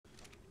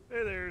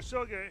Hey there,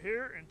 CLIGAT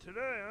here, and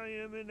today I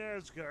am in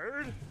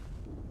Asgard.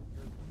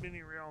 The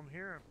mini realm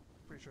here. I'm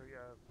pretty sure,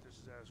 yeah, this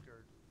is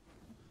Asgard.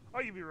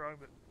 I could be wrong,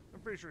 but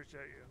I'm pretty sure it's that,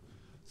 yeah.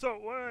 So,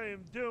 what I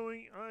am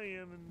doing, I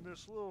am in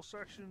this little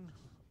section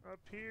up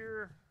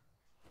here.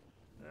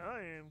 And I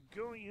am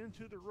going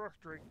into the rock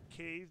drake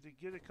cave to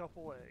get a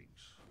couple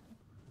eggs.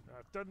 Now,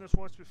 I've done this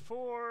once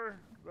before,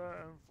 but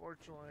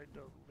unfortunately I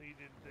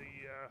deleted the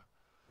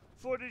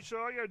footage, so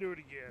I gotta do it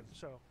again.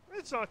 So,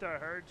 it's not that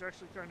hard, it's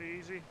actually kind of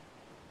easy.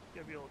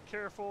 Gotta be a little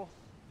careful.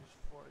 Just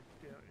fly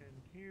down in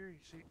here.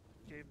 You see,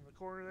 cave in the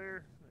corner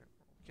there.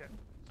 Okay.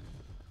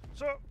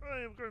 So I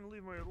am going to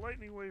leave my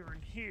lightning waver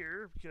in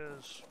here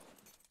because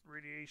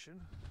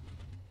radiation.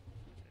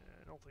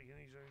 I don't think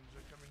any things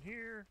are coming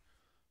here.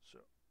 So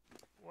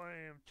what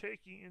I am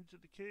taking into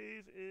the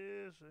cave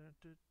is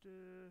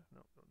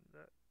no, don't do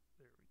that.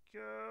 There we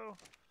go.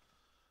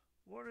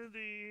 One of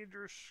the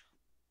Andrew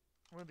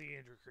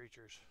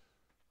creatures.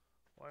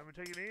 Why am I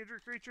taking the Andrew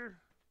creature?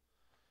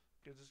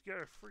 Because it's got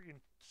a freaking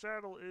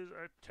saddle is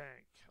a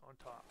tank on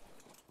top.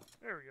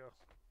 There we go.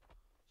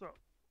 So,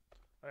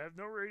 I have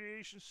no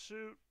radiation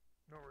suit,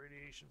 no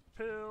radiation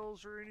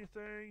pills or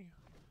anything.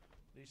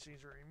 These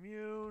things are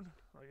immune.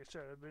 Like I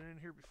said, I've been in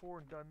here before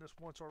and done this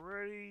once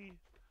already.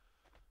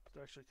 It's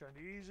actually kind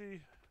of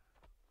easy.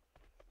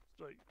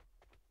 It's like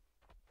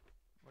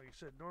I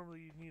said,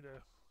 normally you need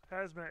a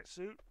hazmat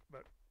suit,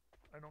 but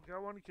I don't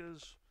got one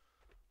because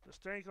this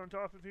tank on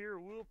top of here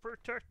will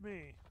protect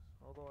me.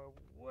 Although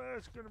I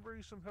was going to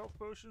bring some health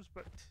potions,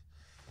 but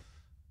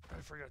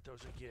I forgot those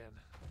again.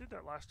 Did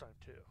that last time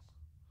too.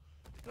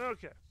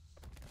 Okay.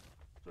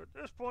 So at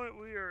this point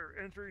we are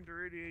entering the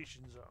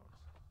radiation zone.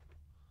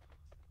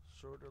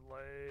 Sort of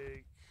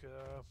like,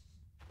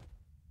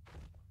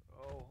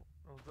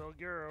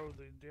 Velgaro,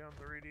 down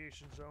the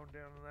radiation zone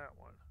down in that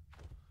one.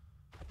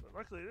 But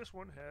luckily this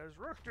one has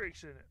rock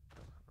drakes in it,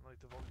 unlike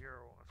the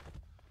Velgaro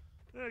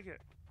one. Okay.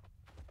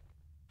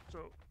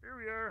 So here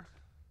we are.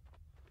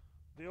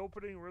 The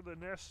opening where the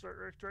nests are,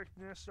 rock drake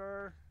nests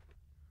are.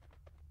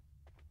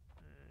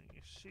 And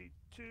you see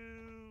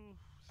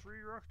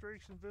 3 rock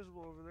drakes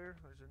invisible over there.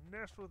 There's a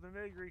nest with an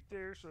egg right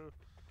there, so if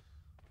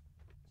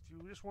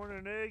you just want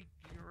an egg,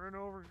 you can run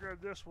over and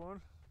grab this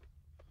one.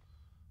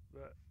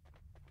 But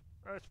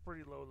that's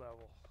pretty low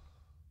level.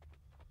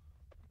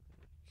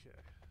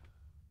 Okay.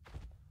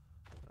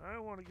 I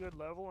want a good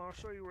level. I'll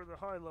show you where the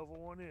high level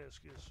one is,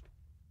 because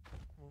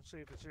we'll see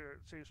if it's here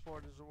at the same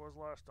spot as it was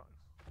last time.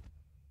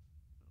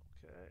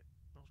 Okay,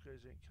 those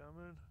guys ain't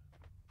coming.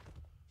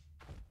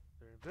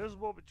 They're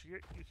invisible, but you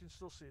can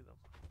still see them.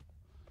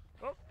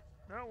 Oh,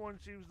 that one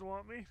seems to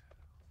want me.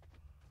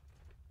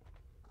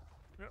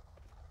 Yep.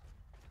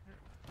 Yeah.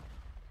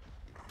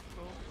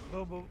 Boom,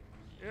 boom, boom.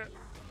 Yeah.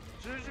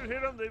 As soon as you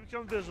hit them, they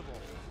become visible.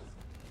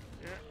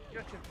 Yeah,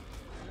 gotcha.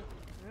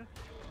 Yeah,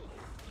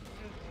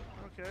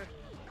 yeah. Okay.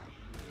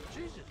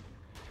 Jesus.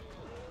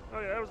 Oh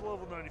yeah, that was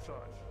level 95.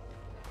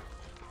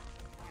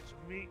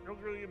 Meat. Don't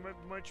really get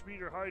much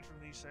meat or hide from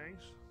these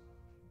things.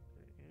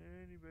 Okay,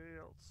 anybody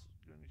else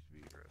going to need to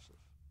be aggressive?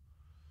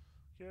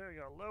 Okay, I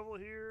got a level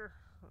here.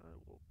 I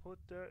will put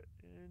that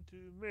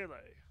into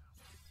melee.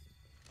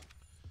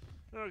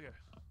 Okay.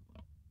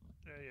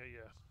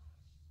 Yeah.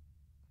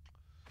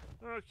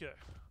 Okay.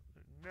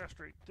 Nest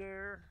right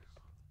there.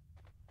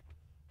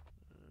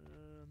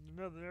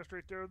 Another nest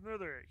right there with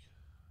another egg.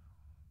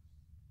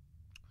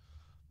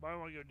 But I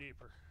want to go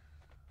deeper.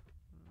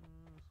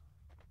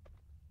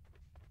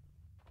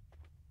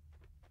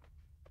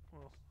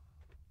 Well,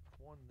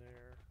 one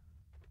there.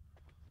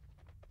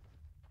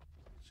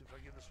 Let's see if I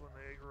get this one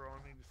the egg roll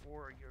on me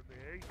before I get the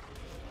egg.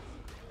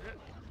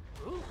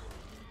 Yeah. Ooh.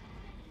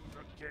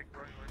 Okay,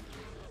 right.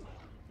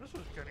 This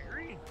one's kind of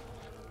green.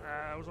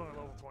 Ah, I was only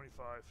level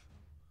 25.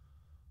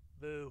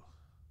 Boo.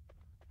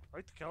 I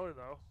like the color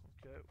though.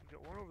 Okay, we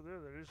got one over there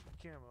that is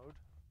camoed.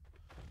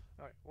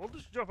 Alright, we'll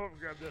just jump up and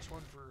grab this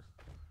one for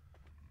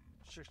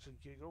shits and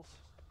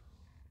giggles.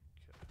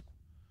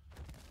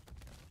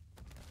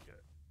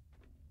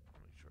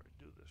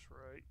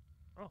 Right.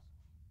 Oh.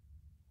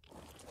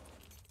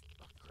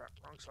 Oh crap,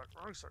 wrong suck.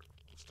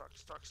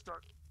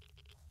 Stuck.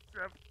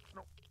 Grab.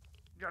 No.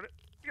 Got it.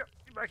 Yep,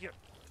 get back in.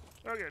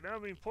 Okay, now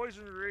I'm being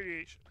poisoned with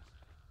radiation.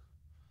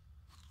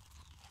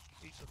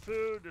 Eat some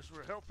food. This is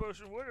where health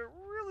potion would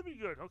really be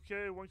good.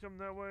 Okay, one coming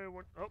that way.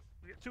 One. Oh,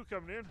 we got 2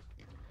 coming in.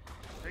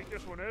 Take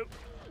this one out.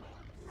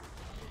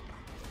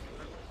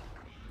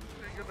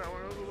 Get that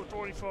one out. Level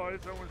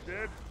 25. That one's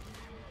dead.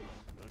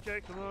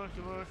 Okay, come on.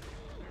 There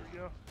we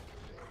go.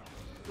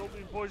 Still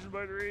being poisoned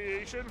by the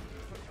radiation.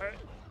 I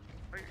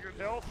get good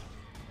health.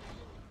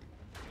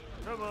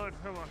 Come on.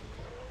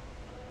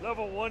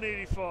 Level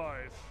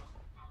 185.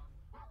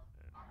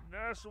 And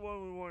that's the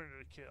one we wanted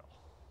to kill.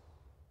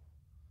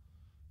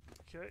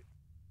 Okay.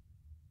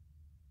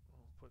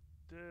 We'll put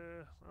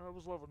that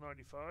was level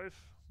 95.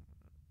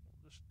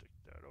 We'll just stick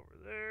that over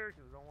there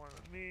because I don't want it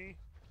on me.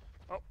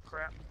 Oh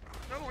crap.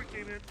 Another one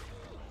came in.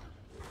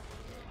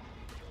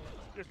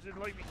 Just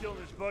didn't like me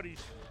killing his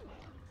buddies.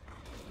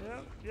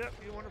 Yep,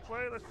 you want to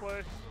play? Let's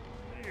play.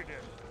 You're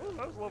dead. Ooh,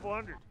 that was level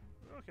 100.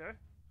 Okay.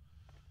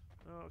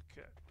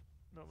 Okay.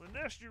 Now the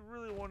nest you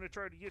really want to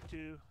try to get to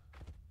is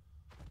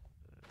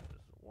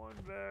the one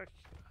back.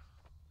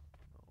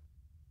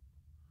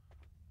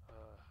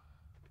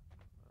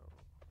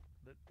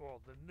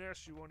 Well, the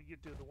nest you want to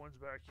get to, the ones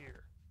back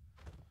here.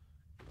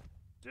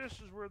 This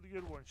is where the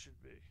good ones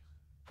should be.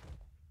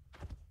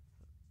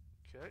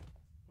 Okay,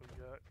 we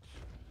got.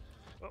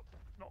 Oh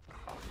no!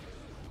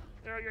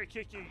 Yeah, I gotta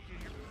kick you.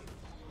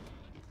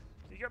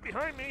 You got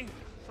behind me,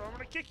 so I'm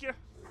gonna kick you.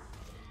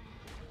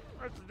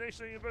 That's the nice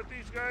thing about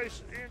these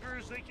guys, Andrew,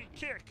 is they can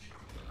kick.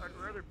 I'd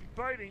rather be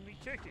biting than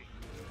kicking.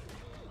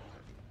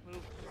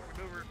 Move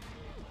over.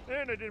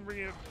 And I didn't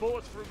bring in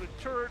bullets for the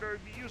turret. I'd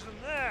be using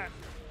that.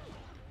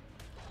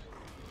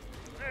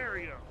 There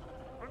we go.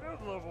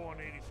 Another level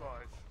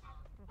 185.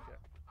 Okay.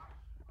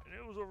 And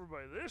it was over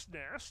by this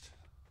nest.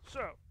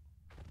 So,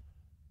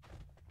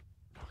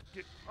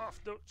 get off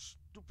those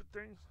stupid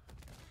things.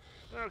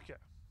 Okay.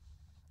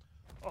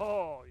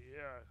 Oh,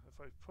 yeah.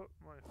 If I put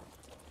my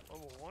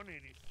level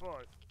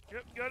 185.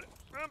 Yep, got it.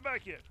 Run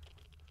back in.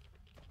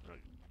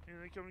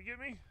 Anything coming to get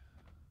me?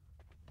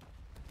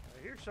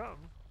 I hear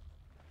something.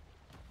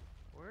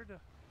 Where the...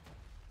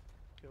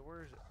 Okay,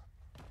 where is it?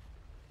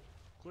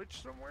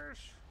 Glitch somewheres?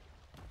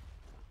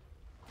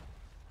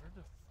 Where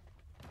the...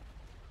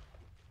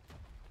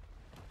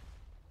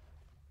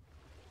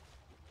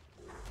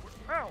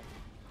 Ow!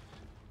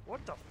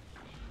 What the...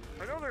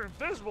 I know they're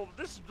invisible, but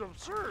this is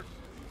absurd.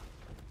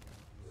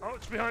 Oh,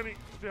 it's behind me.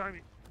 It's behind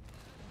me.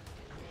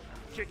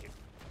 Kick it.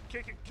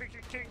 Kick it. Kick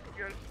it. Kick it.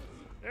 Got it.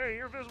 Hey,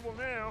 you're visible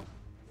now.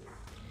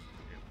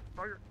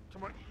 Bugger.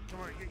 Come on.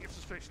 Come on. Get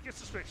some space. Get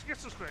some space. Get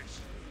some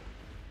space.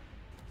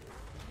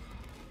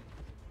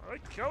 I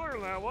like the color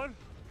in that one.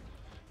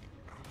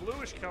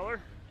 Bluish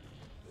color.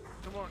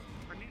 Come on.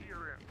 I need you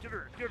around. Get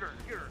her. Get her.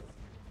 Get her.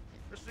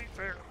 This ain't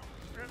fair.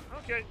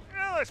 Okay.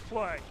 Now let's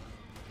play.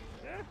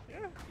 Yeah.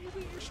 Yeah. You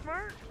think you're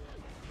smart?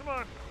 Come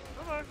on.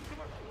 Come on.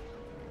 Come on.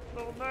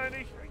 Level 90.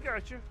 I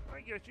got you.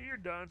 I get you. You're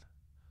done.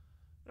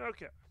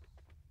 Okay.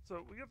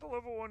 So we got the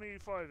level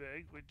 185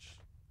 egg, which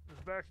is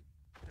back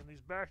in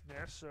these back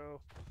nests.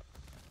 So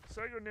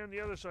I go down the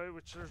other side,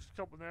 which there's a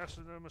couple nests,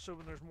 and I'm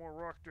assuming there's more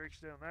rock drakes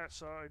down that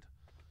side.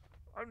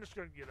 I'm just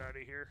gonna get out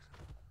of here.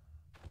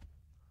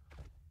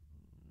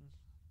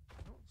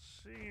 I don't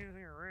see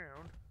anything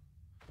around.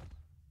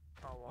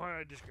 Oh, well, why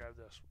don't I just grab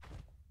this?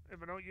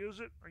 If I don't use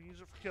it, I use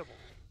it for kibble.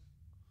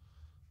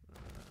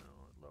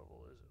 What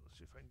level is it? Let's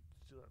see if I can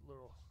do that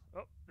little...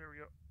 Oh, there we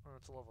go. Oh,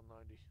 that's a level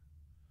 90.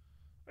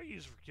 I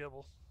use it for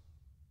kibble.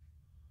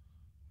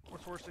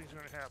 What's the worst thing's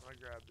gonna happen? I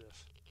grab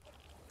this.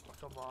 Oh,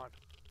 come on.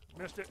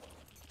 Missed it.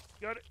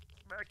 Got it.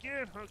 Back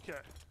in. Okay.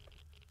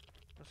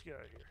 Let's get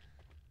out of here.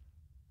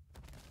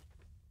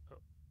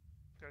 Oh,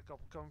 got a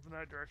couple coming from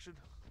that direction.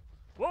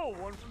 Whoa,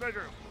 one from that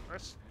direction.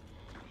 That's...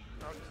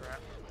 Oh,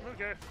 crap.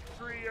 Okay.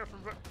 3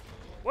 from back.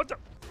 What the...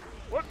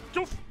 What?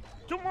 Two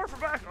more from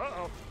back.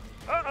 Uh-oh.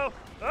 Uh-oh.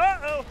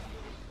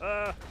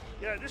 Uh-oh.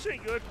 Yeah, this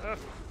ain't good.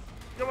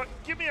 Come on,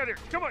 get me out of here.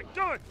 Come on,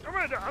 come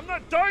on. I'm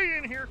not dying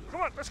in here.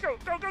 Come on, let's go.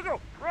 Go, go,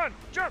 go. Run,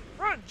 jump,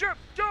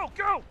 go,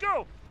 go,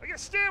 go. I got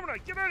stamina.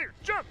 Get out of here.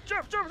 Jump,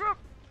 jump, jump, jump.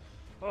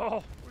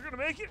 Oh, we're going to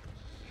make it.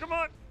 Come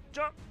on.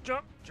 Jump,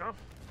 jump, jump,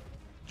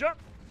 jump.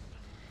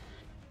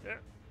 Yeah,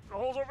 the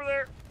hole's over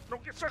there.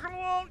 Don't get stuck on the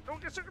wall.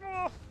 Don't get stuck on the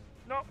wall.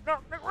 No, no,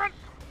 no, run.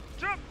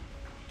 Jump.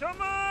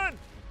 Come on.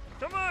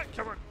 Come on.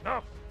 Come on.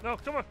 No, no,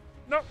 come on.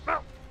 No,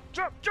 no.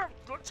 Jump, jump.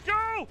 Let's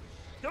go.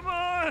 Come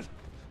on.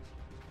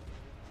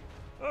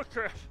 Oh,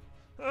 crap.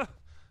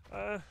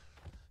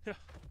 Yeah,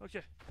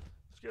 okay.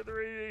 Let's get the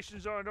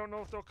radiations on. I don't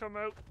know if they'll come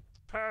out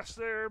past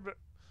there, but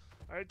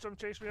I had some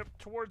chase me up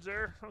towards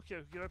there.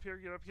 Okay, get up here,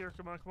 get up here.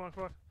 Come on, come on,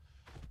 come on.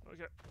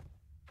 Okay.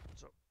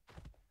 So.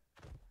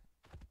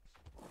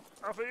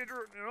 Alpha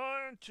Adrian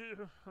on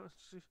to...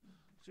 Let's see.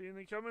 See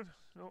anything coming?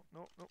 No,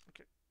 no, no.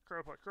 Okay.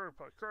 Cryopod,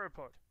 cryopod,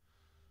 cryopod.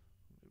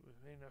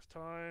 We've made enough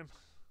time.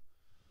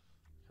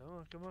 Come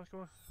on, come on,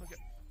 come on.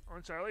 Okay.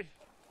 On Sally.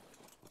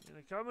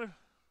 Anything coming?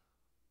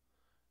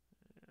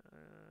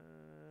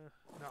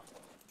 No.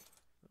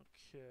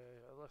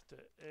 Okay, I left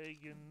the egg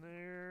in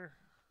there.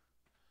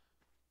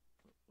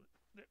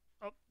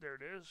 Oh, there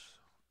it is.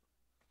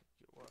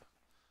 Get what?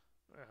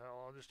 The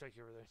hell, I'll just take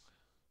everything.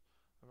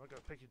 I'm not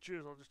gonna pick and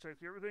choose. I'll just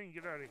take everything and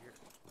get out of here.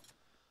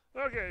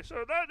 Okay,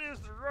 so that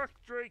is the Rock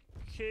Drake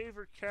Cave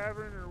or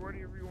Cavern or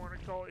whatever you want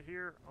to call it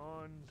here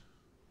on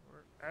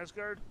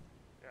Asgard.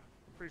 Yeah,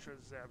 I'm pretty sure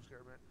this is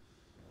Asgard, man.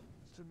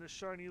 It's in this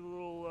shiny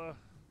little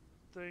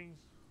thing.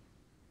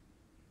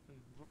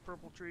 The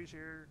purple trees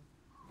here.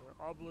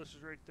 The obelisk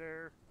is right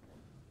there.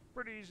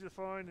 Pretty easy to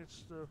find.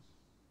 It's the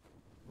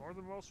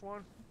northernmost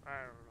one.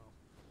 I don't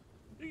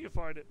know. You can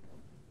find it.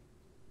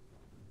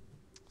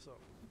 So,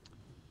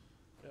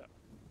 yeah.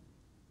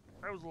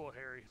 That was a little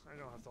hairy. I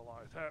don't have to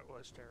lie. That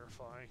was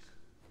terrifying.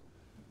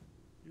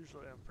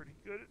 Usually I'm pretty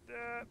good at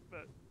that,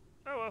 but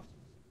oh well.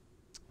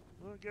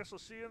 Well, I guess I'll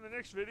see you in the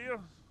next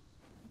video.